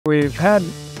We've had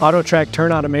AutoTrac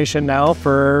Turn Automation now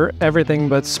for everything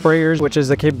but sprayers, which is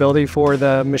the capability for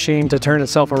the machine to turn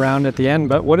itself around at the end.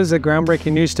 But what is the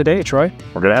groundbreaking news today, Troy?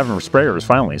 We're going to have them for sprayers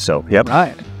finally, so yep.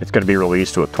 Right. It's going to be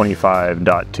released with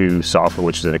 25.2 software,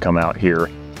 which is going to come out here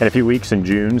in a few weeks in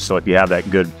June. So if you have that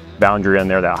good boundary in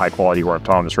there, that high quality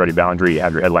autonomous ready boundary, you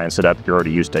have your headland set up, you're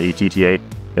already used to ATTA,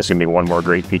 it's going to be one more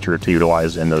great feature to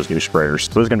utilize in those new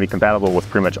sprayers. So it's going to be compatible with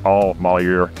pretty much all model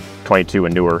year 22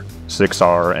 and newer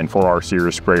 6R and 4R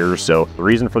series sprayers. So the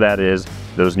reason for that is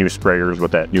those new sprayers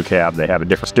with that new cab, they have a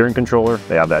different steering controller.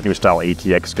 They have that new style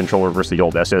ATX controller versus the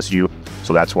old SSU.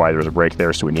 So that's why there's a break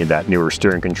there. So we need that newer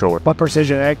steering controller. What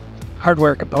precision ag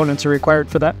hardware components are required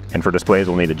for that? And for displays,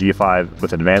 we'll need a G5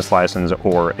 with an advanced license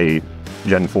or a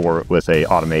Gen 4 with a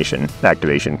automation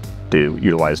activation to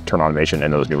utilize turn automation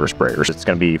in those newer sprayers. It's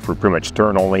going to be for pretty much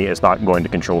turn only. It's not going to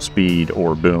control speed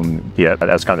or boom yet.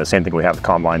 That's kind of the same thing we have with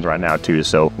combines right now too.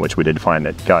 So, which we did find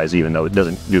that guys, even though it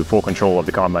doesn't do full control of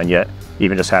the combine yet,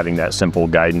 even just having that simple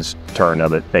guidance turn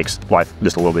of it makes life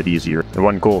just a little bit easier. And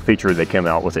one cool feature they came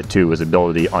out with it too is the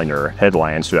ability on your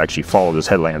headlands to actually follow those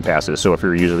headland passes. So if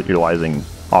you're utilizing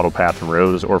auto path from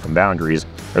rows or from boundaries,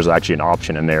 there's actually an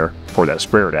option in there for that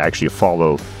sprayer to actually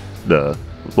follow the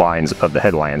lines of the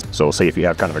headlands. So say if you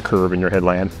have kind of a curve in your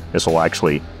headland, this will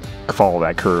actually follow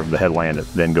that curve of the headland and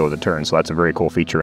then go to the turn. So that's a very cool feature.